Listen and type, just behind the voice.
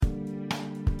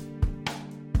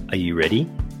Are you ready?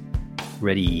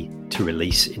 Ready to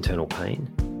release internal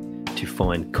pain? To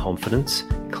find confidence,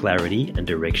 clarity, and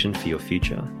direction for your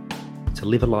future? To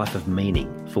live a life of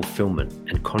meaning, fulfillment,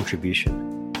 and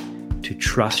contribution? To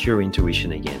trust your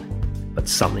intuition again, but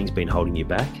something's been holding you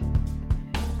back?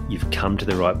 You've come to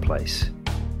the right place.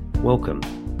 Welcome.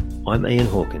 I'm Ian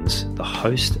Hawkins, the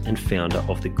host and founder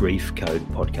of the Grief Code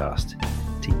podcast.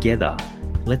 Together,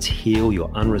 let's heal your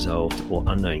unresolved or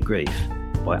unknown grief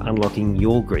by unlocking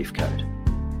your grief code.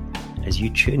 As you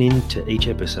tune in to each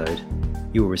episode,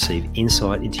 you will receive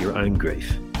insight into your own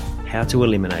grief, how to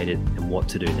eliminate it, and what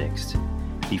to do next.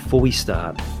 Before we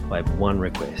start, I have one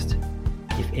request.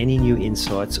 If any new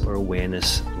insights or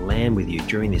awareness land with you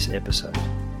during this episode,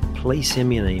 please send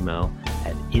me an email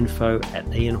at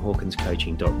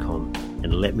info@ianhawkinscoaching.com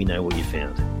and let me know what you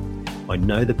found. I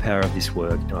know the power of this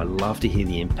work and I love to hear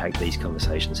the impact these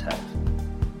conversations have.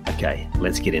 Okay,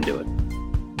 let's get into it.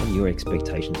 What are your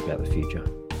expectations about the future?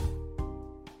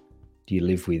 Do you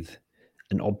live with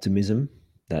an optimism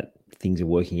that things are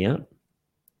working out?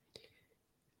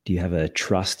 Do you have a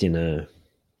trust in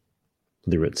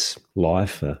whether it's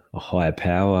life, a higher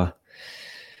power,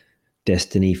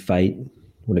 destiny, fate,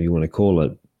 whatever you want to call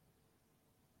it?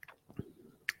 Do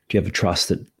you have a trust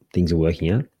that things are working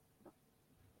out?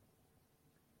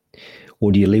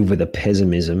 Or do you live with a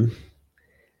pessimism,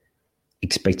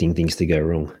 expecting things to go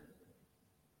wrong?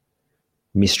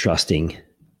 Mistrusting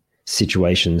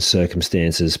situations,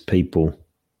 circumstances, people.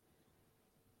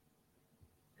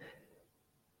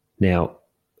 Now,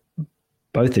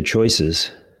 both are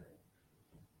choices,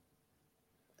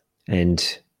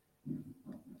 and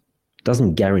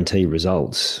doesn't guarantee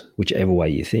results, whichever way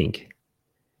you think.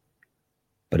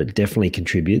 But it definitely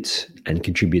contributes, and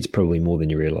contributes probably more than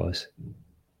you realize.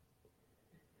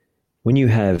 When you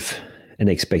have an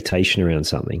expectation around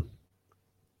something,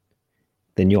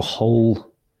 then your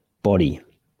whole body,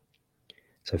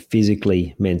 so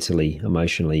physically, mentally,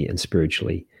 emotionally, and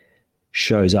spiritually,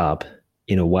 shows up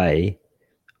in a way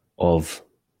of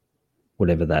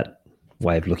whatever that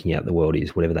way of looking at the world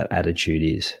is, whatever that attitude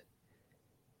is.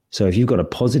 So if you've got a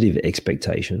positive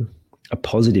expectation, a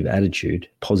positive attitude,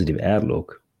 positive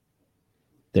outlook,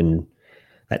 then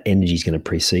that energy is going to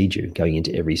precede you going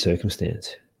into every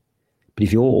circumstance. But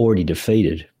if you're already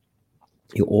defeated,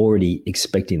 you're already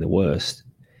expecting the worst,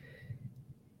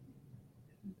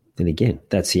 then again,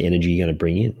 that's the energy you're going to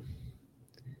bring in.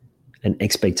 An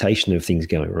expectation of things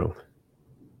going wrong.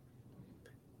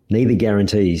 Neither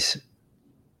guarantees.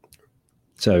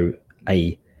 So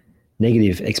a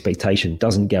negative expectation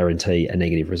doesn't guarantee a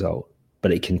negative result,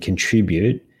 but it can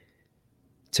contribute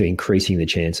to increasing the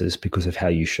chances because of how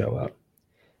you show up.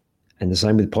 And the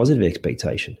same with positive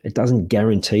expectation. It doesn't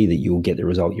guarantee that you'll get the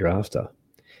result you're after,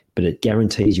 but it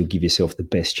guarantees you'll give yourself the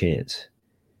best chance.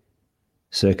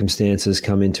 Circumstances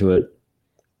come into it.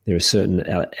 There are certain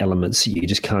elements you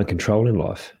just can't control in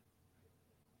life,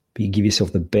 but you give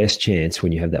yourself the best chance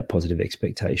when you have that positive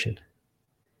expectation.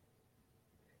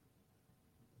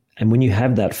 And when you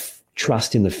have that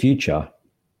trust in the future,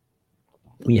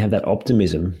 when you have that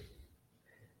optimism,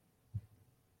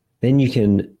 then you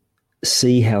can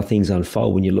see how things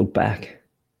unfold when you look back.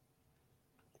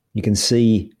 You can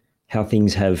see how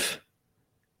things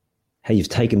how you've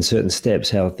taken certain steps,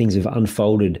 how things have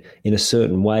unfolded in a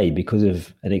certain way because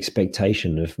of an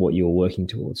expectation of what you're working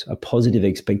towards, a positive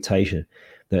expectation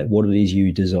that what it is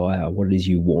you desire, what it is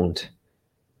you want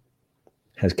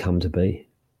has come to be.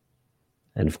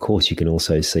 And of course, you can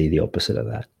also see the opposite of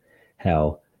that,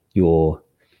 how your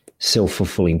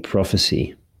self-fulfilling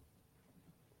prophecy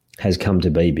has come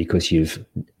to be because you've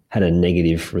had a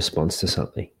negative response to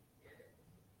something.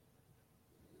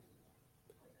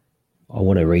 I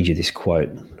want to read you this quote.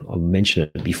 I've mentioned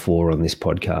it before on this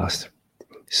podcast.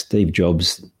 Steve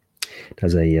Jobs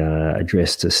does a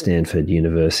address to Stanford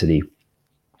University.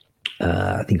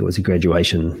 I think it was a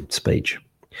graduation speech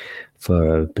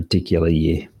for a particular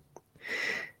year.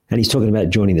 And he's talking about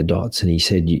joining the dots. And he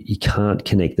said, you can't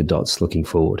connect the dots looking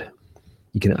forward.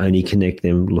 You can only connect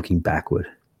them looking backward.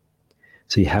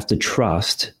 So you have to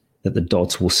trust that the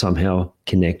dots will somehow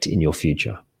connect in your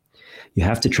future. You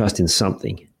have to trust in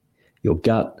something. Your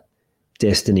gut,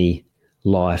 destiny,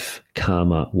 life,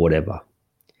 karma, whatever.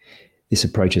 This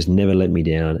approach has never let me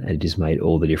down, and it has made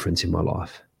all the difference in my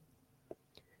life.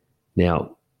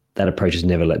 Now, that approach has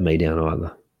never let me down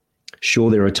either. Sure,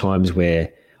 there are times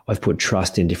where I've put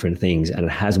trust in different things and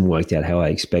it hasn't worked out how I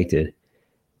expected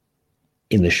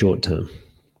in the short term.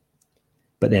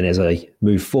 But then as I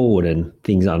move forward and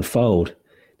things unfold,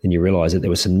 then you realize that there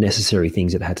were some necessary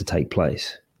things that had to take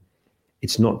place.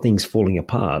 It's not things falling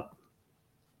apart.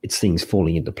 It's things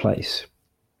falling into place.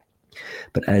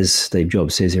 But as Steve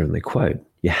Jobs says here in the quote,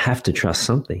 you have to trust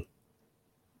something.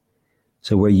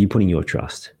 So where are you putting your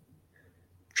trust?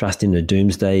 Trust in a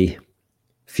doomsday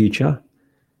future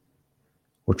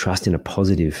or trust in a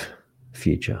positive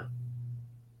future?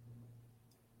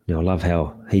 Now, I love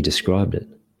how he described it.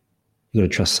 You've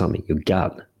got to trust something, your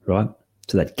gut, right?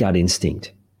 So that gut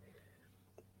instinct,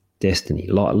 destiny,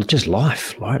 just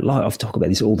life, right? I've talked about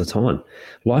this all the time.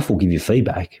 Life will give you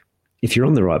feedback. If you're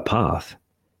on the right path,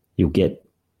 you'll get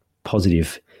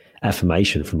positive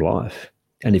affirmation from life.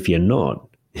 And if you're not,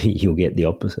 you'll get the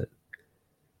opposite.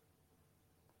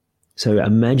 So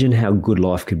imagine how good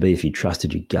life could be if you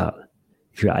trusted your gut,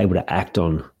 if you're able to act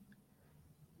on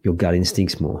your gut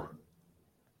instincts more.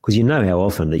 Because you know how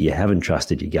often that you haven't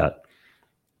trusted your gut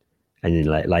and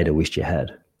then later wished you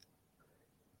had.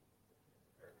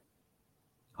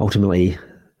 Ultimately,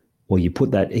 well, you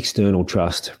put that external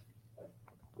trust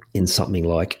in something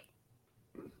like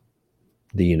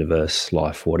the universe,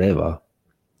 life, whatever.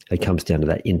 It comes down to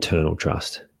that internal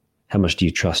trust. How much do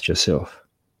you trust yourself?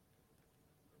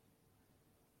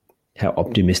 How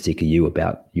optimistic are you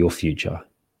about your future,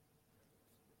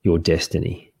 your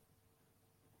destiny?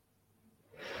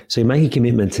 So you make a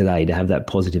commitment today to have that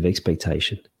positive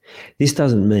expectation. This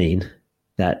doesn't mean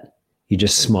that you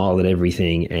just smile at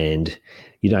everything and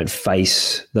you don't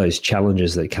face those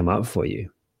challenges that come up for you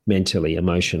mentally,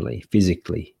 emotionally,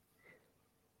 physically.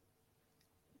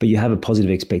 But you have a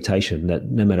positive expectation that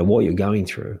no matter what you're going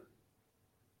through,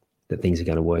 that things are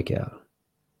going to work out,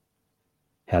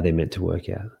 how they're meant to work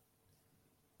out.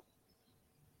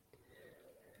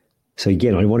 So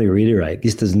again, I want to reiterate,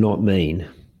 this does not mean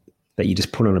that you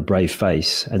just put on a brave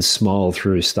face and smile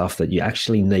through stuff that you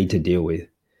actually need to deal with.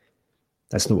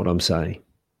 That's not what I'm saying.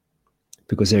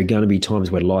 Because there are going to be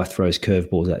times where life throws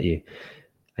curveballs at you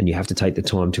and you have to take the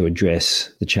time to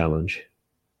address the challenge.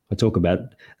 I talk about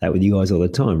that with you guys all the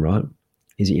time, right?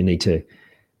 Is that you need to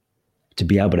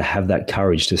be able to have that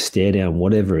courage to stare down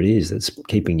whatever it is that's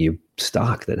keeping you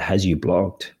stuck, that has you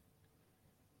blocked,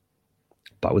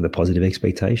 but with a positive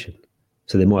expectation.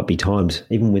 So there might be times,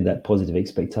 even with that positive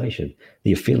expectation, that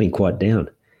you're feeling quite down,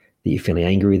 that you're feeling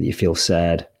angry, that you feel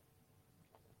sad,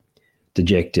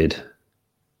 dejected.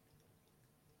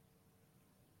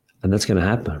 And that's going to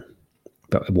happen.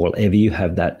 But whatever you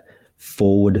have that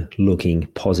forward-looking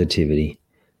positivity,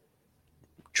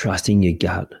 trusting your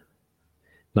gut,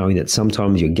 knowing that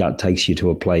sometimes your gut takes you to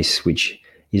a place which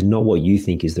is not what you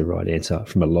think is the right answer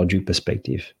from a logic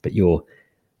perspective, but your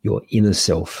inner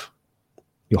self,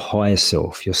 your higher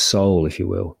self, your soul, if you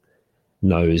will,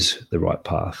 knows the right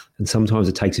path. And sometimes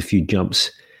it takes a few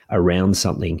jumps around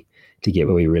something to get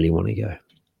where we really want to go.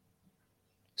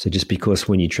 So just because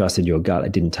when you trusted your gut,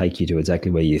 it didn't take you to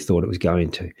exactly where you thought it was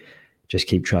going to, just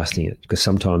keep trusting it. Because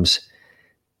sometimes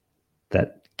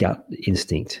that gut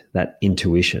instinct, that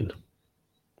intuition,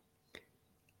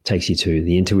 takes you to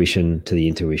the intuition, to the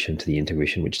intuition, to the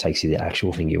intuition, which takes you to the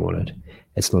actual thing you wanted.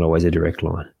 It's not always a direct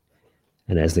line.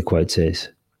 And as the quote says,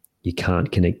 you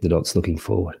can't connect the dots looking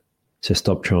forward. So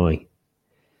stop trying.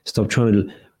 Stop trying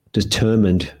to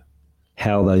determine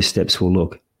how those steps will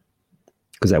look,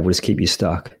 because that will just keep you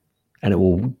stuck and it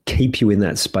will keep you in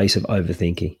that space of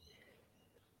overthinking.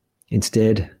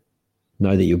 Instead,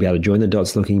 know that you'll be able to join the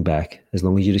dots looking back as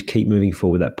long as you just keep moving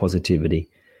forward with that positivity,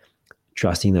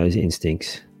 trusting those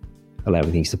instincts,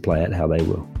 allowing things to play out how they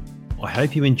will. I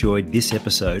hope you enjoyed this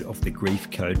episode of the Grief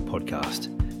Code podcast.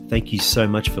 Thank you so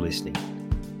much for listening.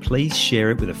 Please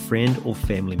share it with a friend or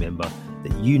family member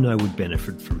that you know would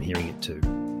benefit from hearing it too.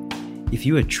 If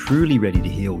you are truly ready to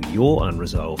heal your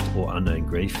unresolved or unknown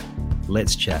grief,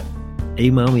 let's chat.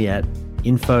 Email me at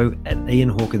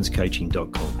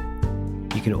info@ianhawkinscoaching.com.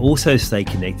 You can also stay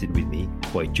connected with me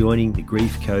by joining the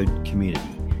Grief Code community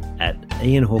at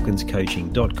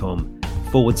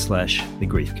ianhawkinscoaching.com/the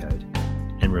Grief Code.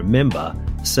 And remember,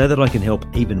 so that I can help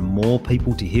even more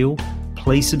people to heal,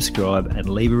 please subscribe and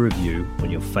leave a review on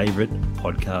your favorite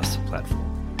podcast platform.